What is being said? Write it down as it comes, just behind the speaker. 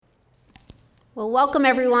Well, welcome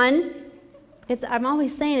everyone. I'm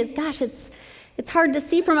always saying it's hard to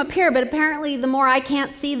see from up here, but apparently the more I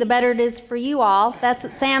can't see, the better it is for you all. That's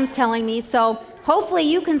what Sam's telling me. So hopefully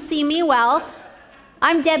you can see me well.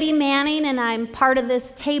 I'm Debbie Manning, and I'm part of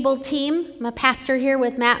this table team. I'm a pastor here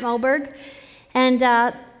with Matt Moberg, and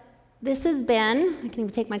this has been, I can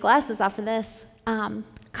even take my glasses off for this, kind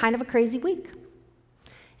of a crazy week.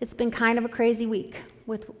 It's been kind of a crazy week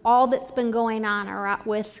with all that's been going on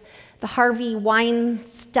with the Harvey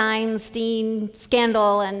Weinstein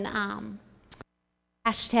scandal and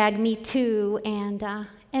hashtag Me Too and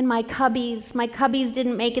my Cubbies. My Cubbies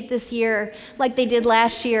didn't make it this year like they did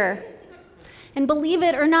last year. And believe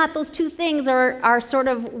it or not, those two things are sort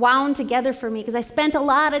of wound together for me because I spent a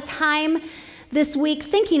lot of time this week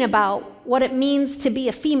thinking about what it means to be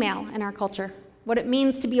a female in our culture, what it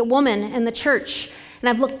means to be a woman in the church. And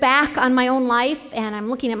I've looked back on my own life, and I'm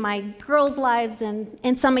looking at my girls' lives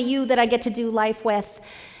and some of you that I get to do life with.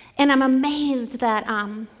 And I'm amazed that,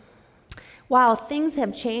 wow, things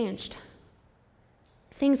have changed.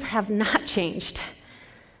 Things have not changed.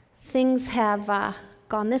 Things have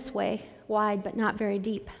gone this way, wide, but not very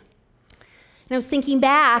deep. And I was thinking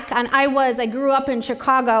back, and I grew up in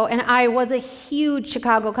Chicago, and I was a huge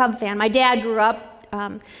Chicago Cub fan. My dad grew up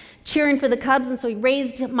cheering for the Cubs, and so he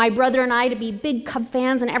raised my brother and I to be big Cub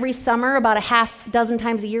fans, and every summer, about a half dozen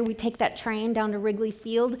times a year, we'd take that train down to Wrigley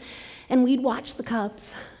Field, and we'd watch the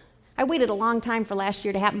Cubs. I waited a long time for last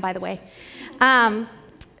year to happen, by the way.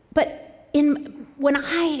 But when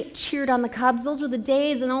I cheered on the Cubs, those were the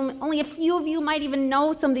days, and only a few of you might even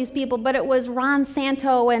know some of these people, but it was Ron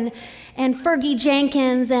Santo and Fergie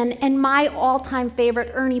Jenkins and my all-time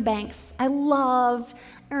favorite, Ernie Banks. I love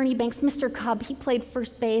Ernie Banks, Mr. Cub. He played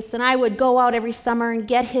first base, and I would go out every summer and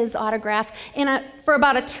get his autograph. And for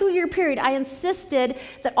about a 2-year period, I insisted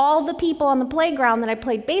that all the people on the playground that I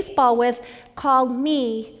played baseball with called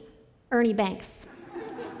me Ernie Banks.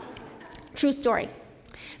 True story.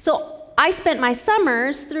 So I spent my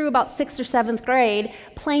summers through about 6th or 7th grade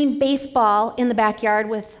playing baseball in the backyard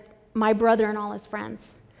with my brother and all his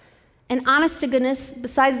friends. And honest to goodness,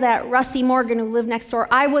 besides that Russie Morgan who lived next door,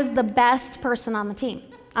 I was the best person on the team.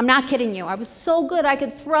 I'm not kidding you. I was so good. I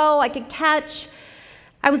could throw, I could catch.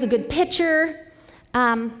 I was a good pitcher.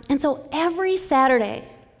 And so every Saturday,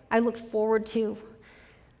 I looked forward to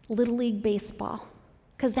Little League baseball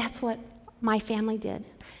because that's what my family did.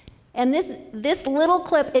 And this little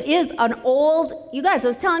clip, it is an old, you guys, I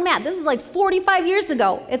was telling Matt, this is like 45 years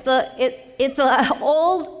ago. It's a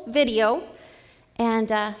old video, and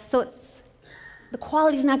so the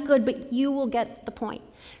quality's not good, but you will get the point.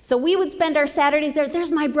 So we would spend our Saturdays there.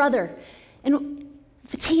 There's my brother, and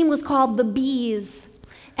the team was called the Bees,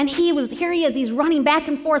 and here he is, he's running back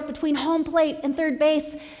and forth between home plate and third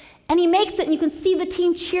base, and he makes it, and you can see the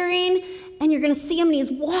team cheering, and you're going to see him, and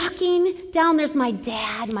he's walking down. There's my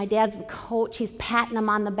dad. My dad's the coach. He's patting him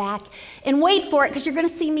on the back. And wait for it, because you're going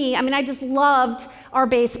to see me. I mean, I just loved our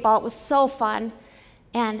baseball. It was so fun.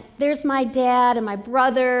 And there's my dad and my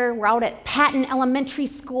brother. We're out at Patton Elementary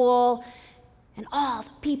School, and all the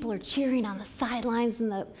people are cheering on the sidelines,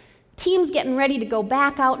 and the team's getting ready to go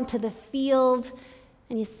back out into the field.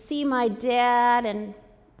 And you see my dad, and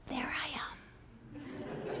there I am.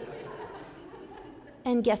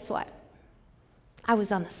 And guess what? I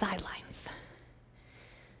was on the sidelines.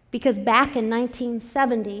 Because back in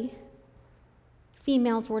 1970,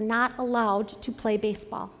 females were not allowed to play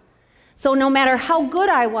baseball. So no matter how good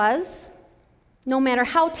I was, no matter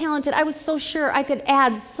how talented, I was so sure I could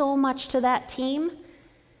add so much to that team.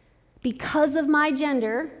 Because of my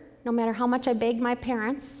gender, no matter how much I begged my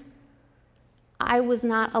parents, I was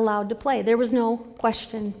not allowed to play. There was no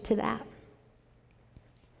question to that.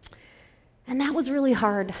 And that was really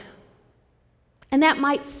hard. And that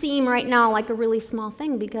might seem right now like a really small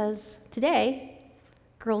thing because today,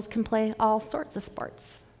 girls can play all sorts of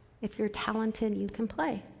sports. If you're talented, you can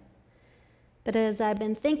play. But as I've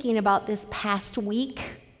been thinking about this past week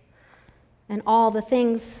and all the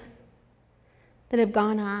things that have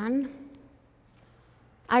gone on,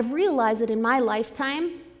 I've realized that in my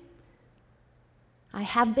lifetime, I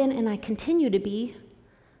have been and I continue to be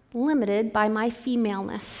limited by my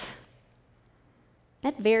femaleness.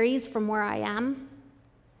 That varies from where I am.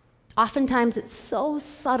 Oftentimes it's so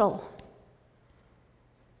subtle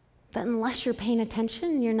that unless you're paying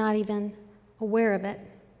attention, you're not even aware of it.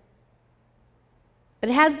 But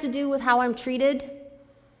it has to do with how I'm treated.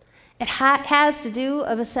 It has to do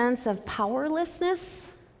with a sense of powerlessness.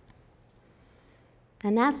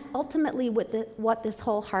 And that's ultimately what this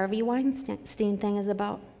whole Harvey Weinstein thing is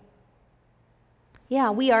about. Yeah,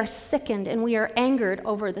 we are sickened and we are angered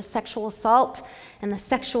over the sexual assault and the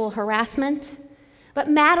sexual harassment. But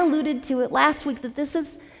Matt alluded to it last week that this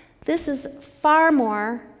is far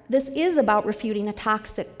more, this is about refuting a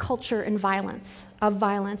toxic culture and violence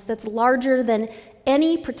that's larger than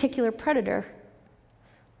any particular predator,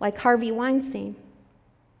 like Harvey Weinstein.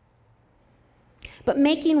 But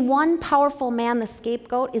making one powerful man the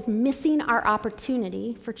scapegoat is missing our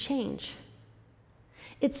opportunity for change.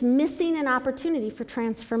 It's missing an opportunity for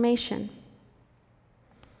transformation.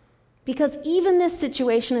 Because even this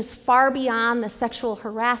situation is far beyond the sexual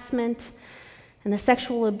harassment and the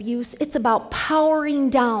sexual abuse. It's about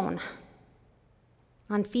powering down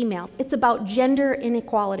on females. It's about gender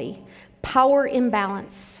inequality, power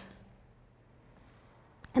imbalance.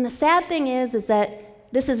 And the sad thing is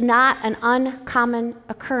that this is not an uncommon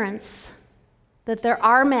occurrence, that there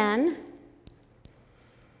are men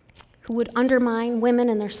who would undermine women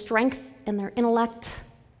in their strength and their intellect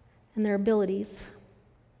and their abilities.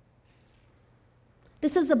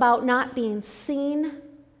 This is about not being seen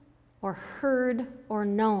or heard or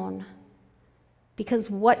known, because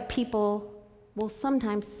what people will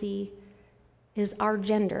sometimes see is our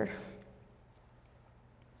gender.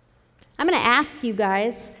 I'm going to ask you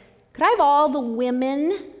guys, could I have all the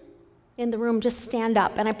women in the room just stand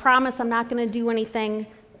up? And I promise I'm not going to do anything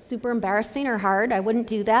super embarrassing or hard. I wouldn't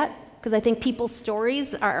do that, because I think people's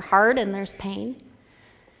stories are hard and there's pain.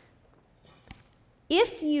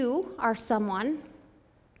 If you are someone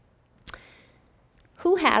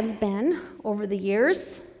who has been, over the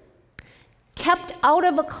years, kept out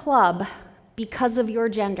of a club because of your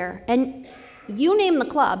gender, and you name the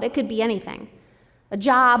club, it could be anything, a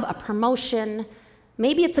job, a promotion,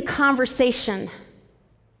 maybe it's a conversation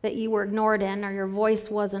that you were ignored in or your voice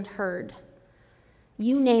wasn't heard.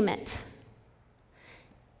 You name it.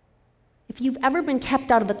 If you've ever been kept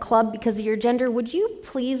out of the club because of your gender, would you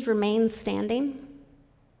please remain standing?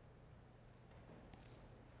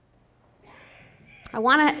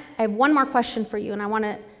 I have one more question for you, and I want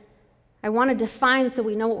to define so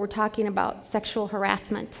we know what we're talking about, sexual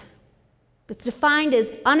harassment. It's defined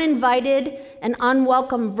as uninvited and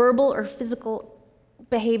unwelcome verbal or physical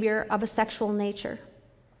behavior of a sexual nature.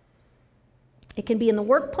 It can be in the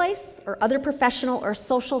workplace or other professional or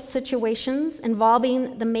social situations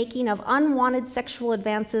involving the making of unwanted sexual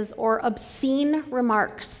advances or obscene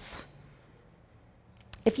remarks.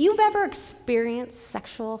 If you've ever experienced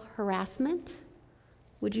sexual harassment,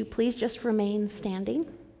 would you please just remain standing?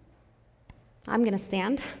 I'm going to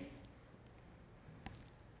stand.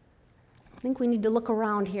 I think we need to look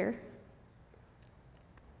around here.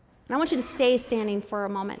 And I want you to stay standing for a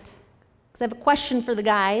moment, because I have a question for the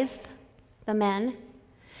guys, the men.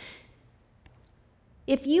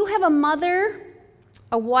 If you have a mother,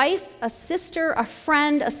 a wife, a sister, a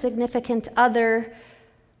friend, a significant other,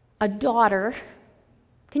 a daughter,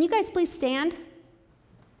 can you guys please stand?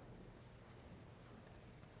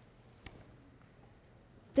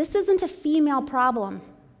 This isn't a female problem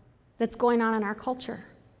that's going on in our culture.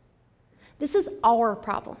 This is our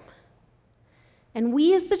problem. And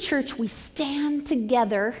we as the church, we stand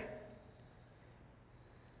together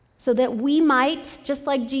so that we might, just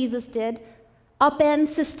like Jesus did, upend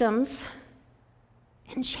systems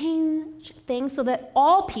and change things so that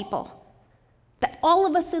all people, that all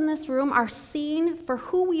of us in this room are seen for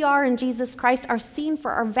who we are in Jesus Christ, are seen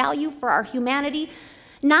for our value, for our humanity,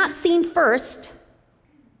 not seen first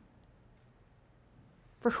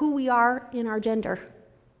for who we are in our gender.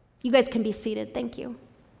 You guys can be seated. Thank you.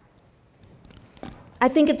 I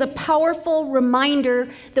think it's a powerful reminder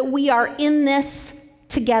that we are in this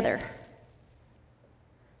together.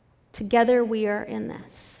 Together we are in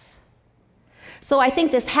this. So I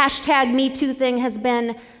think this #MeToo thing has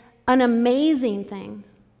been an amazing thing.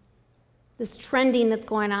 This trending that's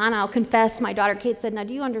going on. I'll confess, my daughter Kate said, "Now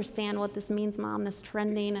do you understand what this means, Mom, this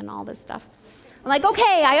trending and all this stuff?" I'm like,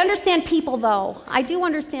 okay, I understand people though. I do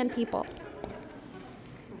understand people.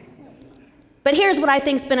 But here's what I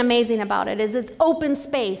think's been amazing about it, is it's open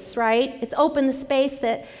space, right? It's open the space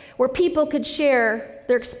where people could share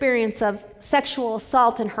their experience of sexual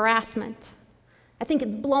assault and harassment. I think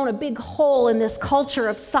it's blown a big hole in this culture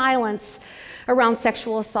of silence around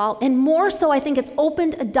sexual assault. And more so, I think it's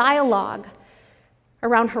opened a dialogue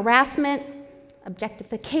around harassment,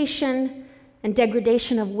 objectification, and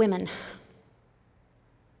degradation of women.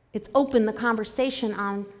 It's opened the conversation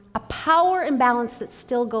on a power imbalance that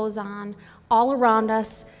still goes on all around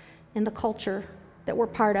us in the culture that we're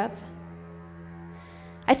part of.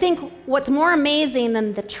 I think what's more amazing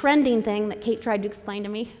than the trending thing that Kate tried to explain to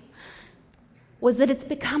me was that it's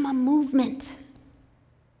become a movement.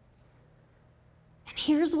 And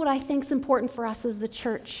here's what I think is important for us as the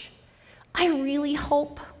church. I really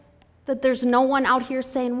hope that there's no one out here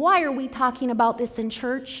saying, why are we talking about this in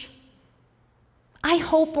church? I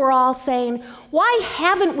hope we're all saying, why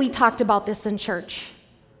haven't we talked about this in church?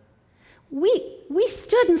 We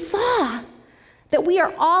stood and saw that we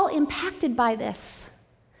are all impacted by this,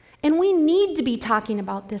 and we need to be talking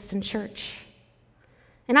about this in church.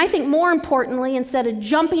 And I think more importantly, instead of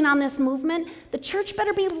jumping on this movement, the church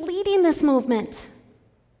better be leading this movement.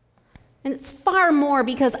 And it's far more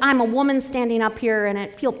because I'm a woman standing up here and I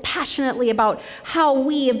feel passionately about how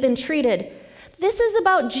we have been treated. This is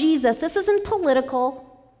about Jesus. This isn't political.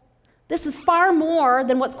 This is far more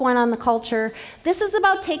than what's going on in the culture. This is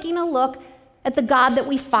about taking a look at the God that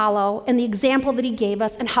we follow and the example that he gave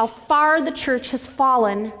us and how far the church has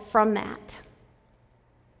fallen from that.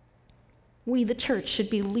 We, the church,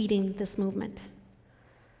 should be leading this movement.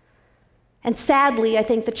 And sadly, I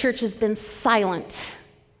think the church has been silent.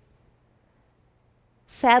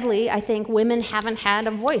 Sadly, I think women haven't had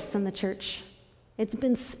a voice in the church. It's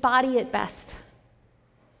been spotty at best.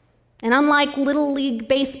 And unlike Little League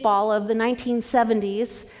Baseball of the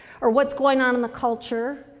 1970s, or what's going on in the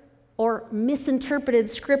culture, or misinterpreted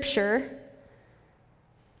scripture,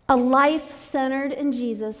 a life centered in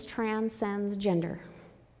Jesus transcends gender.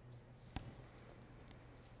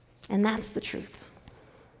 And that's the truth.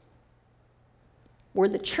 We're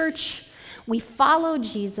the church. We follow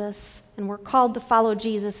Jesus, and we're called to follow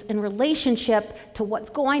Jesus in relationship to what's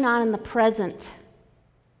going on in the present,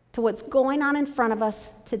 to what's going on in front of us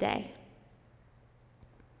today.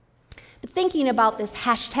 But thinking about this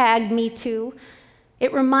 #MeToo,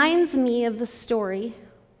 it reminds me of the story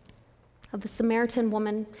of the Samaritan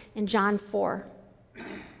woman in John 4.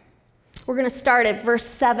 We're going to start at verse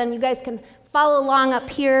 7. You guys can follow along up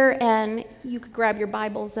here, and you could grab your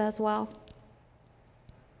Bibles as well.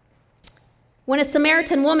 When a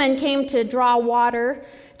Samaritan woman came to draw water,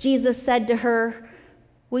 Jesus said to her,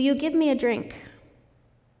 "Will you give me a drink?"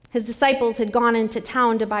 His disciples had gone into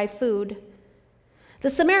town to buy food. The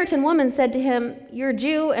Samaritan woman said to him, "You're a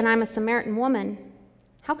Jew, and I'm a Samaritan woman.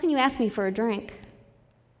 How can you ask me for a drink?"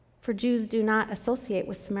 For Jews do not associate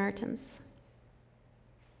with Samaritans.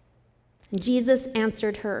 And Jesus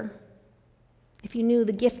answered her, "If you knew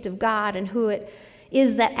the gift of God and who it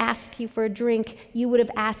is that asks you for a drink, you would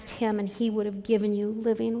have asked him, and he would have given you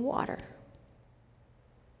living water."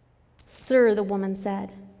 "Sir," the woman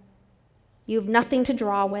said, "you have nothing to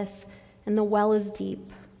draw with, and the well is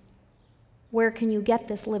deep. Where can you get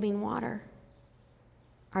this living water?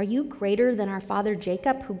 Are you greater than our father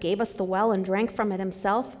Jacob, who gave us the well and drank from it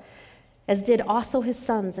himself, as did also his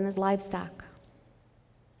sons and his livestock?"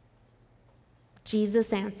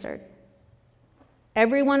 Jesus answered,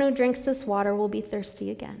 "Everyone who drinks this water will be thirsty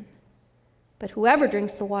again, but whoever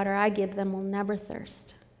drinks the water I give them will never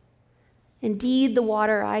thirst. Indeed, the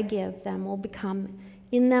water I give them will become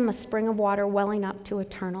in them a spring of water welling up to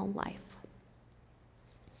eternal life."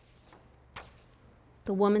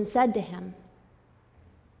 The woman said to him,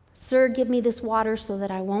 "Sir, give me this water so that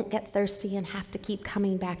I won't get thirsty and have to keep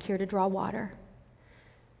coming back here to draw water."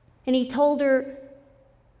 And he told her,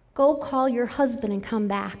 "Go call your husband and come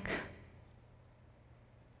back."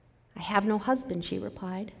 "I have no husband," she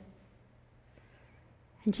replied.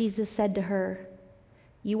 And Jesus said to her,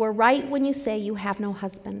 "You are right when you say you have no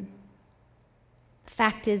husband. The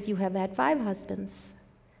fact is, you have had 5 husbands,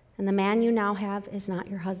 and the man you now have is not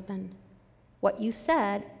your husband. What you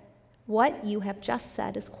have just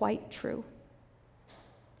said is quite true."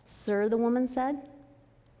 "Sir," the woman said,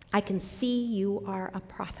 "I can see you are a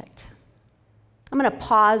prophet." I'm going to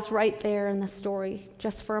pause right there in the story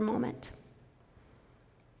just for a moment.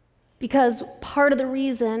 Because part of the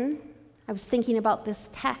reason I was thinking about this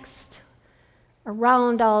text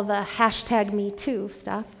around all the #MeToo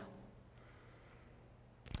stuff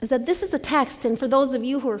is that this is a text, and for those of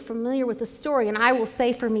you who are familiar with the story, and I will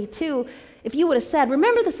say for me too, if you would have said,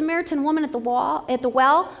 "Remember the Samaritan woman at the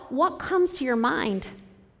well, what comes to your mind?"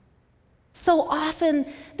 So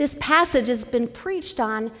often this passage has been preached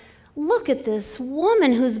on, look at this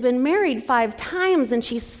woman who's been married 5 times, and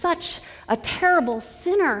she's such a terrible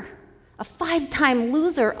sinner, a 5-time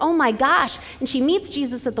loser. Oh my gosh. And she meets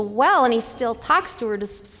Jesus at the well, and he still talks to her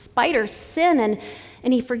despite her sin,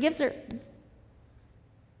 and he forgives her.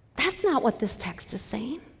 That's not what this text is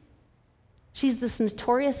saying. She's this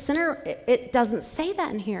notorious sinner. It doesn't say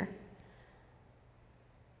that in here.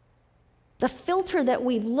 The filter that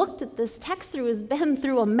we've looked at this text through has been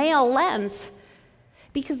through a male lens.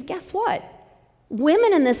 Because guess what?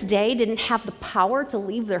 Women in this day didn't have the power to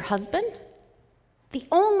leave their husband. The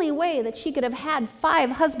only way that she could have had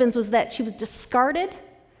 5 husbands was that she was discarded.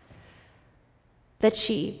 that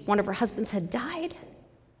one of her husbands had died,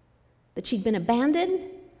 that she'd been abandoned.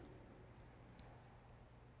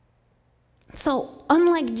 So,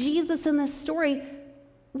 unlike Jesus in this story,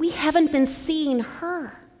 we haven't been seeing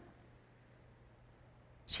her.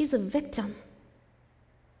 She's a victim.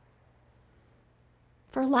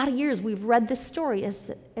 For a lot of years, we've read this story as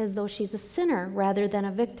though she's a sinner rather than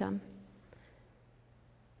a victim.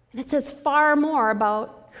 And it says far more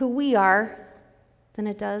about who we are than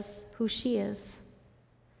it does who she is.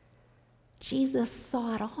 Jesus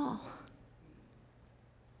saw it all.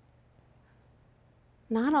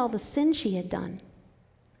 Not all the sin she had done,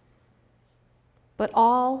 but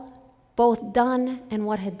all both done and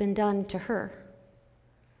what had been done to her.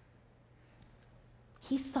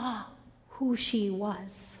 He saw who she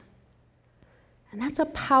was. And that's a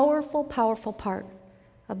powerful, powerful part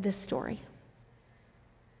of this story.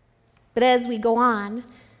 But as we go on,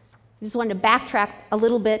 I just wanted to backtrack a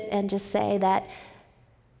little bit and just say that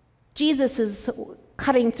Jesus is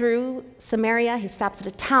cutting through Samaria. He stops at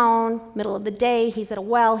a town, middle of the day. He's at a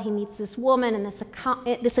well. He meets this woman, and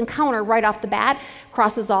this encounter right off the bat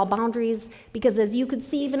crosses all boundaries because, as you could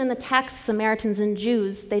see even in the text, Samaritans and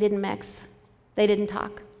Jews, they didn't mix. They didn't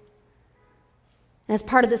talk. And as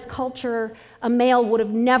part of this culture, a male would have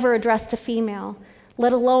never addressed a female,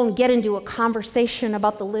 let alone get into a conversation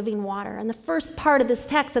about the living water. And the first part of this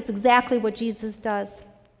text, that's exactly what Jesus does.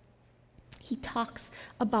 He talks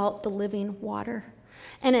about the living water.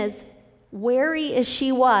 And as wary as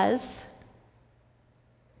she was,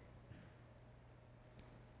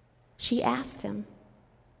 she asked him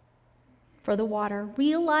for the water,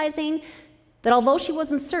 realizing that although she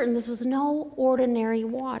wasn't certain, this was no ordinary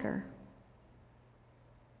water.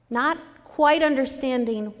 Not quite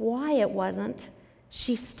understanding why it wasn't,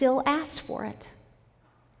 she still asked for it.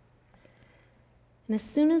 And as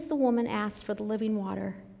soon as the woman asked for the living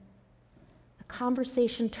water, the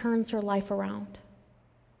conversation turns her life around.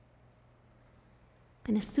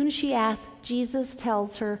 And as soon as she asks, Jesus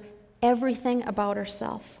tells her everything about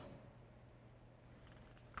herself.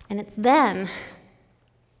 And it's then,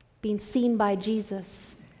 being seen by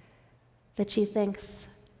Jesus, that she thinks,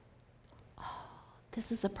 oh,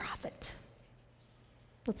 this is a prophet.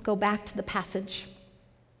 Let's go back to the passage.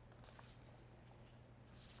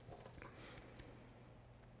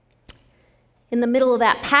 In the middle of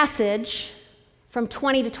that passage, from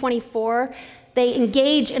 20 to 24, they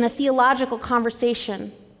engage in a theological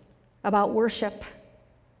conversation about worship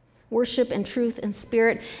and truth and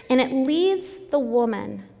spirit. And it leads the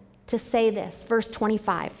woman to say this, verse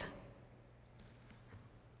 25.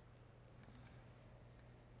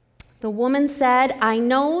 The woman said, I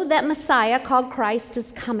know that Messiah, called Christ,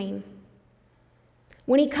 is coming.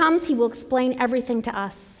 When he comes, he will explain everything to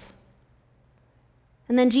us.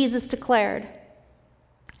 And then Jesus declared,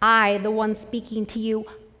 I, the one speaking to you,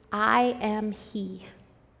 I am he.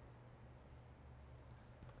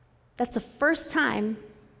 That's the first time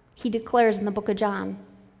he declares in the book of John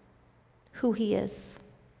who he is.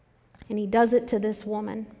 And he does it to this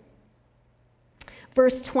woman.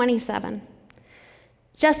 Verse 27.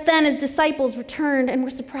 Just then his disciples returned and were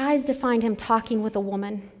surprised to find him talking with a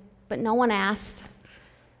woman. But no one asked,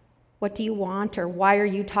 what do you want, or why are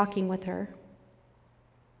you talking with her?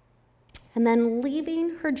 And then,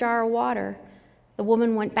 leaving her jar of water, the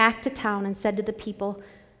woman went back to town and said to the people,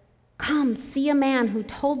 come, see a man who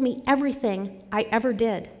told me everything I ever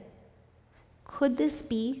did. Could this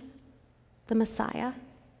be the Messiah?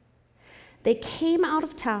 They came out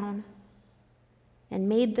of town and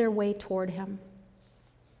made their way toward him.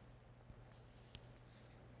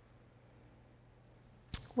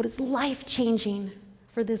 What is life-changing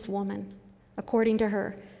for this woman, according to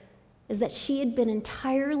her, is that she had been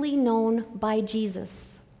entirely known by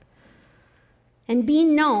Jesus. And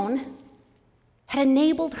being known had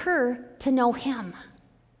enabled her to know him.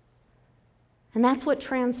 And that's what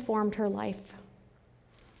transformed her life.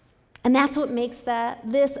 And that's what makes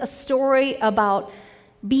this a story about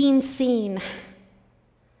being seen,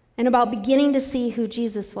 and about beginning to see who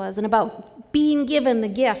Jesus was, and about being given the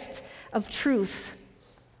gift of truth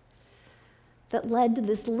that led to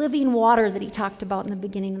this living water that he talked about in the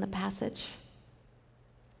beginning of the passage.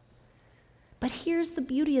 But here's the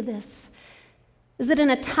beauty of this, is that in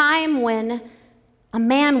a time when a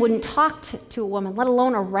man wouldn't talk to a woman, let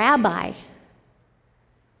alone a rabbi,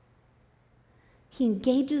 he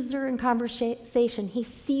engages her in conversation. He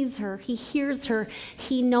sees her, he hears her,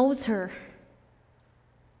 he knows her.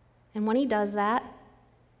 And when he does that,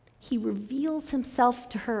 he reveals himself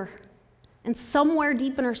to her. And somewhere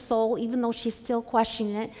deep in her soul, even though she's still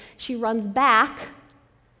questioning it, she runs back.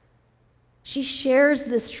 She shares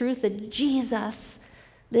this truth that Jesus,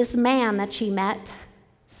 This man that she met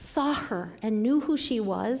saw her and knew who she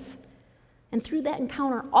was, and through that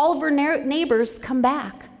encounter, all of her neighbors come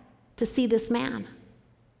back to see this man.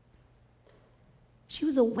 She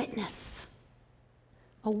was a witness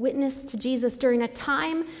to Jesus during a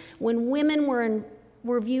time when women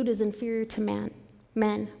were viewed as inferior to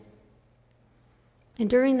men. And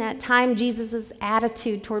during that time, Jesus'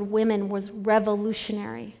 attitude toward women was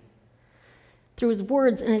revolutionary. Through his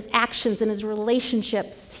words and his actions and his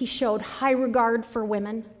relationships, he showed high regard for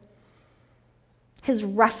women. His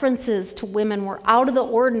references to women were out of the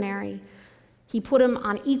ordinary. He put them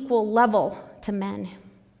on equal level to men.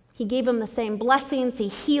 He gave them the same blessings. He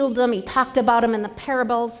healed them. He talked about them in the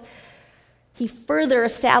parables. He further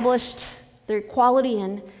established their equality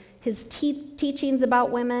in his teachings about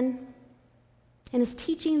women. And his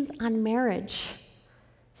teachings on marriage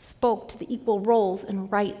spoke to the equal roles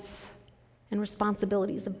and rights and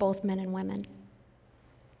responsibilities of both men and women.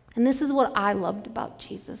 And this is what I loved about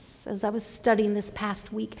Jesus as I was studying this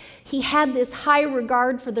past week. He had this high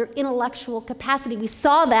regard for their intellectual capacity. We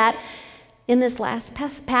saw that in this last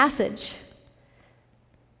passage.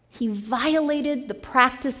 He violated the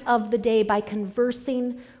practice of the day by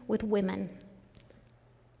conversing with women.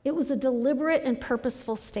 It was a deliberate and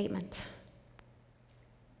purposeful statement.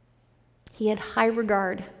 He had high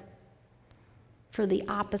regard for the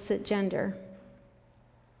opposite gender.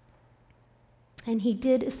 And he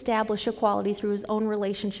did establish equality through his own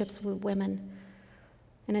relationships with women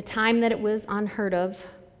in a time that it was unheard of.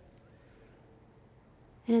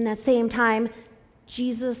 And in that same time,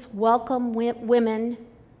 Jesus welcomed women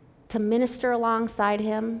to minister alongside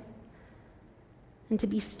him and to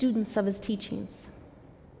be students of his teachings.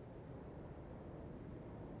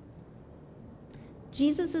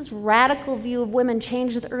 Jesus' radical view of women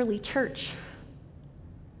changed the early church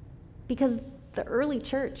because the early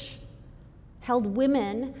church held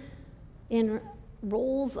women in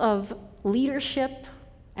roles of leadership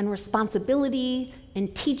and responsibility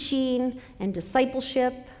and teaching and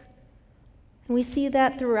discipleship. And we see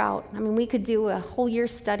that throughout. I mean, we could do a whole year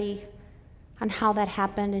study on how that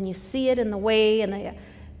happened, and you see it in the way in the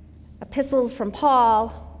epistles from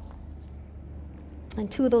Paul. And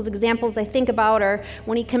two of those examples I think about are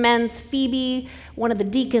when he commends Phoebe, one of the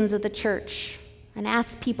deacons of the church, and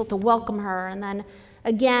asks people to welcome her. And then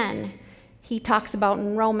again, he talks about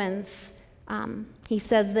in Romans, he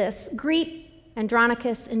says this, "Greet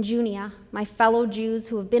Andronicus and Junia, my fellow Jews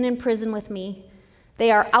who have been in prison with me.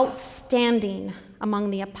 They are outstanding among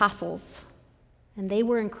the apostles, and they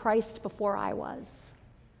were in Christ before I was."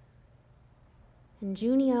 And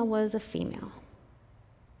Junia was a female.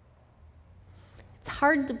 It's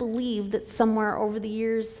hard to believe that somewhere over the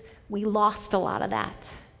years we lost a lot of that.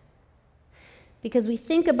 Because we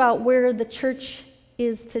think about where the church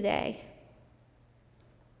is today.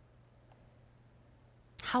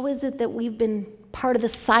 How is it that we've been part of the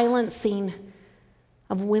silencing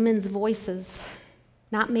of women's voices,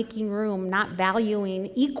 not making room, not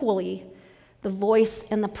valuing equally the voice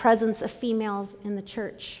and the presence of females in the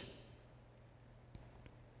church?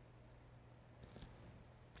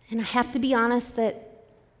 And I have to be honest that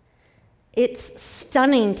it's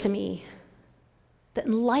stunning to me that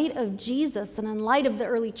in light of Jesus and in light of the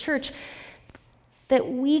early church, that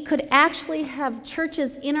we could actually have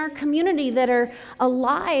churches in our community that are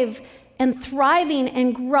alive and thriving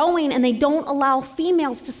and growing, and they don't allow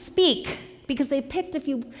females to speak because they picked a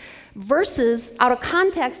few verses out of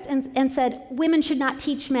context and said, women should not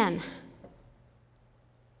teach men.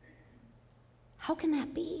 How can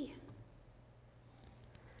that be?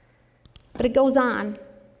 But it goes on.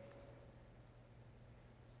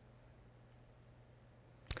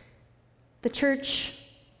 The church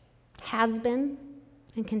has been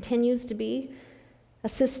and continues to be a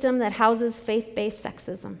system that houses faith-based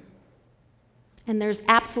sexism. And there's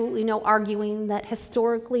absolutely no arguing that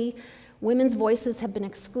historically women's voices have been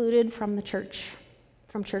excluded from the church,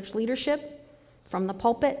 from church leadership, from the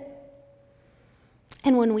pulpit.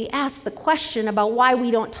 And when we ask the question about why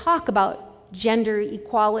we don't talk about gender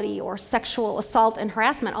equality or sexual assault and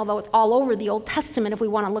harassment, although it's all over the Old Testament if we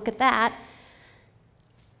want to look at that,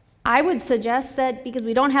 I would suggest that because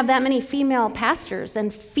we don't have that many female pastors,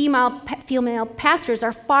 and female pastors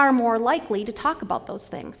are far more likely to talk about those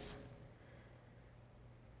things.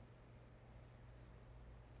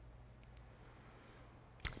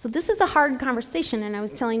 So this is a hard conversation, and I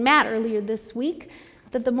was telling Matt earlier this week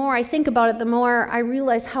that the more I think about it, the more I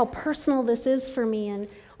realize how personal this is for me. And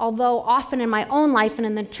although often in my own life and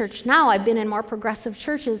in the church now, I've been in more progressive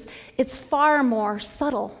churches, it's far more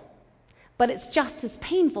subtle. But it's just as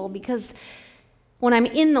painful because when I'm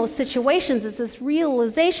in those situations, it's this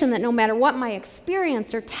realization that no matter what my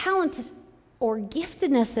experience or talent or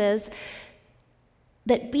giftedness is,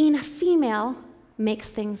 that being a female makes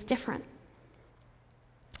things different.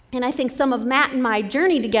 And I think some of Matt and my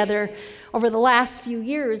journey together over the last few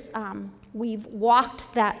years, we've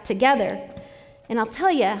walked that together. And I'll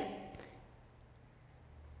tell you,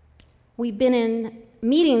 we've been in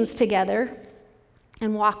meetings together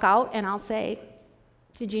and walk out, and I'll say,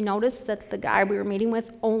 did you notice that the guy we were meeting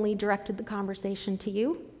with only directed the conversation to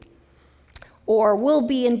you? Or we'll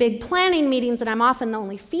be in big planning meetings, and I'm often the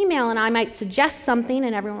only female, and I might suggest something,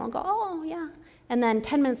 and everyone will go, oh, yeah. And then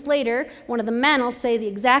 10 minutes later, one of the men will say the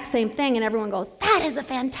exact same thing, and everyone goes, that is a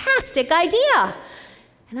fantastic idea.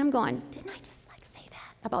 And I'm going, didn't I just say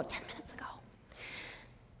that about 10 minutes ago?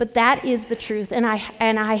 But that is the truth, and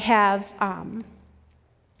I have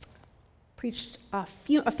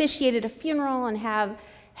officiated a funeral and have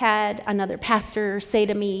had another pastor say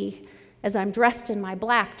to me, as I'm dressed in my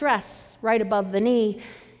black dress right above the knee,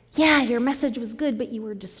 yeah, your message was good, but you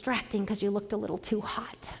were distracting because you looked a little too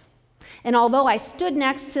hot. And although I stood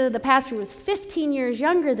next to the pastor who was 15 years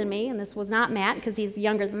younger than me, and this was not Matt because he's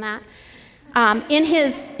younger than that, in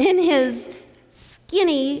his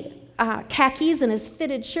skinny khakis and his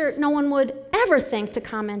fitted shirt, no one would ever think to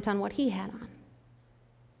comment on what he had on.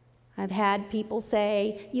 I've had people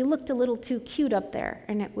say, you looked a little too cute up there,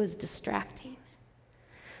 and it was distracting.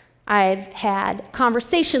 I've had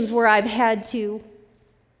conversations where I've had to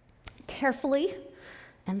carefully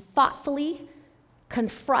and thoughtfully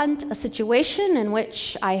confront a situation in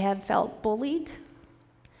which I have felt bullied,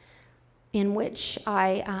 in which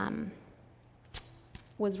I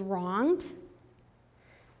was wronged.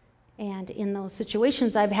 And in those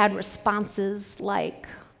situations, I've had responses like,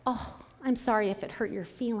 oh, I'm sorry if it hurt your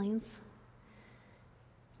feelings.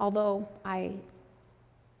 Although I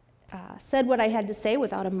said what I had to say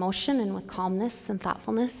without emotion and with calmness and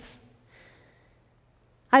thoughtfulness.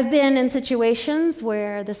 I've been in situations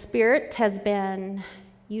where the Spirit has been,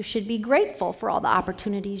 you should be grateful for all the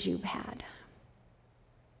opportunities you've had.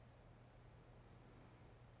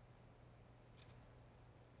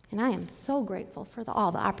 And I am so grateful for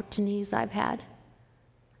all the opportunities I've had.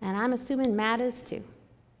 And I'm assuming Matt is too.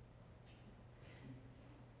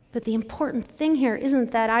 But the important thing here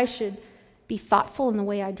isn't that I should be thoughtful in the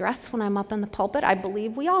way I dress when I'm up in the pulpit. I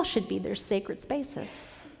believe we all should be. There's sacred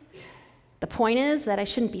spaces. The point is that I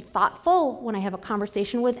shouldn't be thoughtful when I have a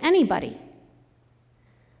conversation with anybody.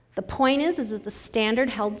 The point is that the standard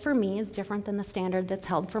held for me is different than the standard that's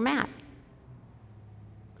held for Matt.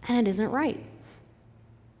 And it isn't right.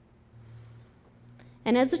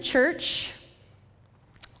 And as a church,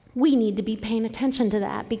 we need to be paying attention to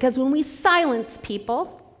that, because when we silence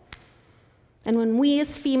people, and when we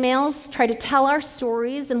as females try to tell our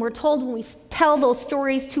stories, and we're told when we tell those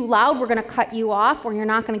stories too loud, we're going to cut you off, or you're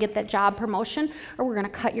not going to get that job promotion, or we're going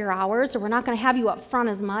to cut your hours, or we're not going to have you up front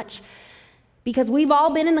as much, because we've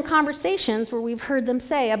all been in the conversations where we've heard them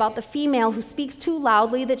say about the female who speaks too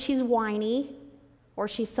loudly that she's whiny, or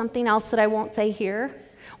she's something else that I won't say here,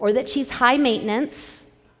 or that she's high maintenance,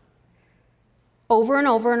 over and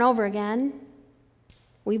over and over again.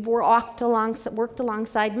 We've worked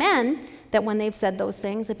alongside men that when they've said those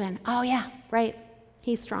things have been, oh yeah, right,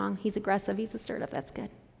 he's strong, he's aggressive, he's assertive, that's good.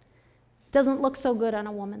 Doesn't look so good on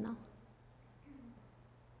a woman though.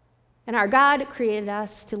 And our God created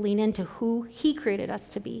us to lean into who he created us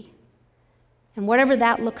to be. And whatever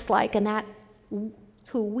that looks like, and that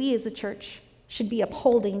who we as a church should be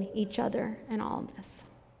upholding each other in all of this.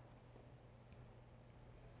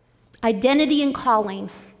 Identity and calling.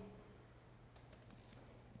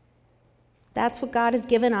 That's what God has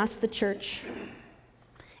given us, the church.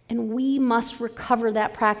 And we must recover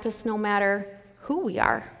that practice no matter who we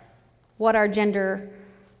are, what our gender,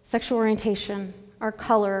 sexual orientation, our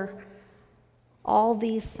color, all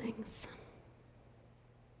these things.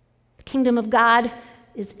 The kingdom of God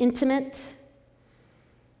is intimate,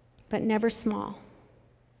 but never small.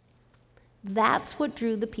 That's what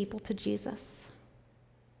drew the people to Jesus.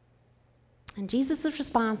 And Jesus'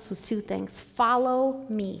 response was two things. Follow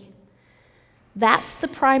me. That's the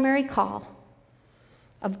primary call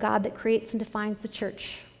of God that creates and defines the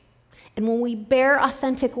church. And when we bear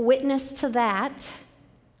authentic witness to that,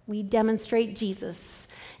 we demonstrate Jesus.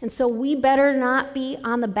 And so we better not be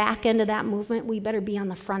on the back end of that movement. We better be on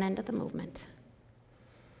the front end of the movement.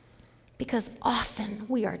 Because often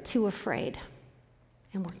we are too afraid.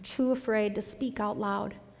 And we're too afraid to speak out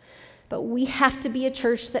loud. But we have to be a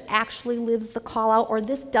church that actually lives the call out, or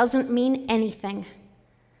this doesn't mean anything.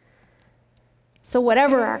 So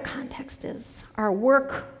whatever our context is, our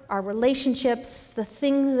work, our relationships, the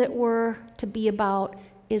thing that we're to be about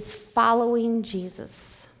is following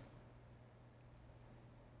Jesus.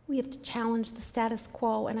 We have to challenge the status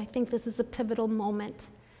quo, and I think this is a pivotal moment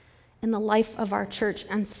in the life of our church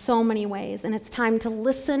in so many ways. And it's time to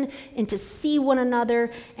listen and to see one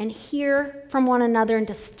another and hear from one another and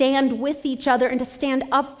to stand with each other and to stand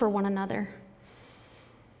up for one another.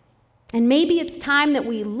 And maybe it's time that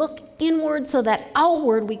we look inward so that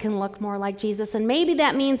outward we can look more like Jesus. And maybe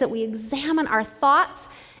that means that we examine our thoughts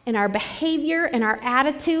and our behavior and our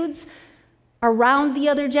attitudes around the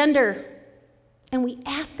other gender. And we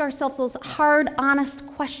ask ourselves those hard, honest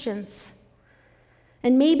questions.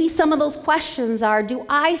 And maybe some of those questions are, do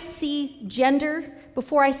I see gender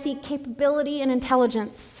before I see capability and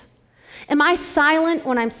intelligence? Am I silent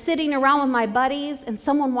when I'm sitting around with my buddies and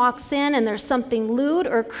someone walks in and there's something lewd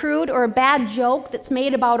or crude or a bad joke that's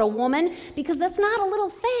made about a woman? Because that's not a little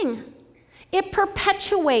thing. It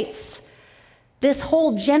perpetuates this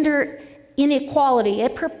whole gender inequality.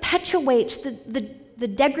 It perpetuates the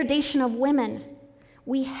degradation of women.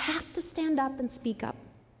 We have to stand up and speak up.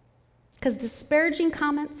 Because disparaging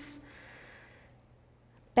comments,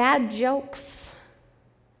 bad jokes,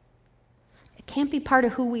 it can't be part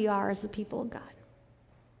of who we are as the people of God.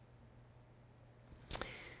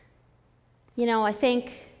 You know, I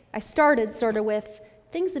think I started sort of with,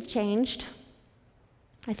 things have changed.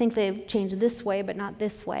 I think they've changed this way, but not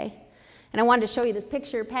this way. And I wanted to show you this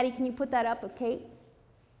picture. Patty, can you put that up of Kate?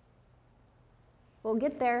 We'll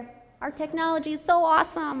get there. Our technology is so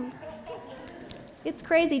awesome. It's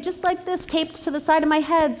crazy, just like this, taped to the side of my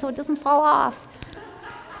head so it doesn't fall off.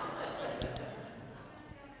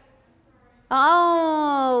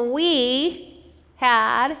 Oh, we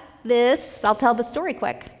had this, I'll tell the story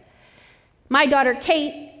quick. My daughter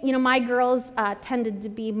Kate, you know, my girls tended to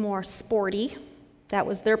be more sporty. That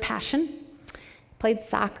was their passion. Played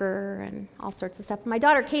soccer and all sorts of stuff. My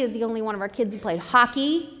daughter Kate is the only one of our kids who played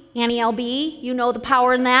hockey, Annie LB, you know the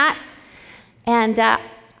power in that. And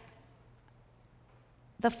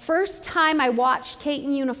the first time I watched Kate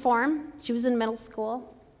in uniform, she was in middle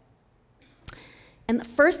school, and the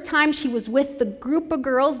first time she was with the group of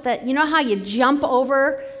girls that, you know how you jump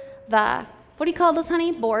over the, what do you call those,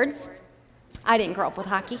 honey? Boards? I didn't grow up with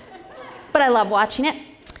hockey, but I love watching it.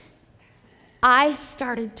 I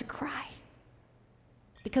started to cry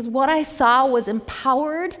because what I saw was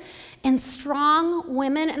empowered and strong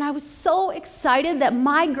women, and I was so excited that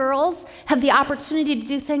my girls have the opportunity to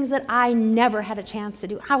do things that I never had a chance to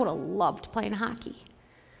do. I would have loved playing hockey.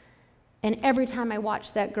 And every time I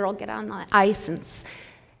watched that girl get on the ice and,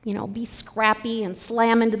 you know, be scrappy and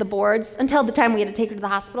slam into the boards, until the time we had to take her to the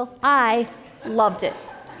hospital, I loved it.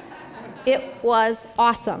 It was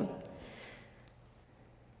awesome.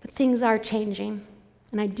 But things are changing,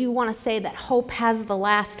 and I do want to say that hope has the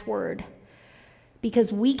last word.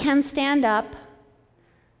 Because we can stand up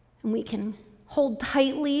and we can hold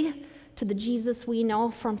tightly to the Jesus we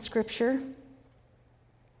know from Scripture.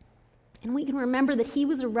 And we can remember that he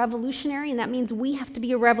was a revolutionary, and that means we have to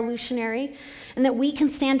be a revolutionary, and that we can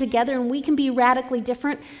stand together and we can be radically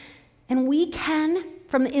different, and we can,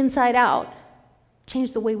 from the inside out,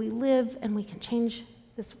 change the way we live, and we can change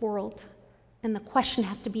this world. And the question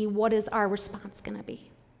has to be, what is our response going to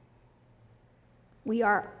be? We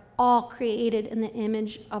are all created in the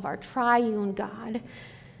image of our triune God,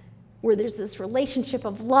 where there's this relationship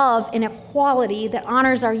of love and equality that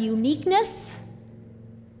honors our uniqueness,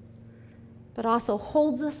 but also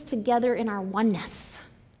holds us together in our oneness.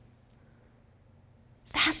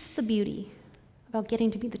 That's the beauty about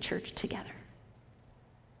getting to be the church together.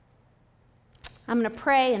 I'm going to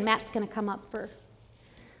pray, and Matt's going to come up for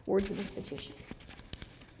words of institution.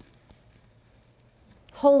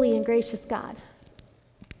 Holy and gracious God,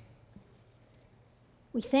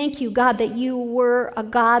 we thank you, God, that you were a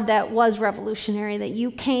God that was revolutionary, that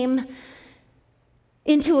you came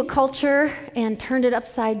into a culture and turned it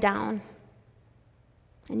upside down.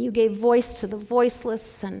 And you gave voice to the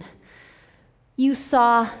voiceless, and you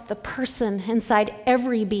saw the person inside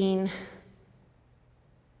every being.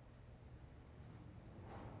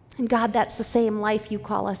 And God, that's the same life you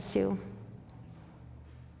call us to,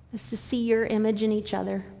 is to see your image in each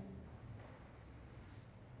other,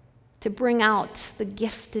 to bring out the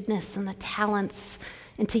giftedness and the talents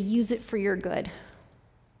and to use it for your good.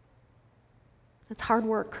 That's hard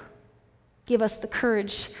work. Give us the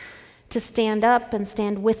courage to stand up and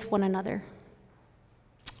stand with one another.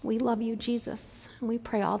 We love you, Jesus, and we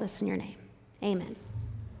pray all this in your name. Amen.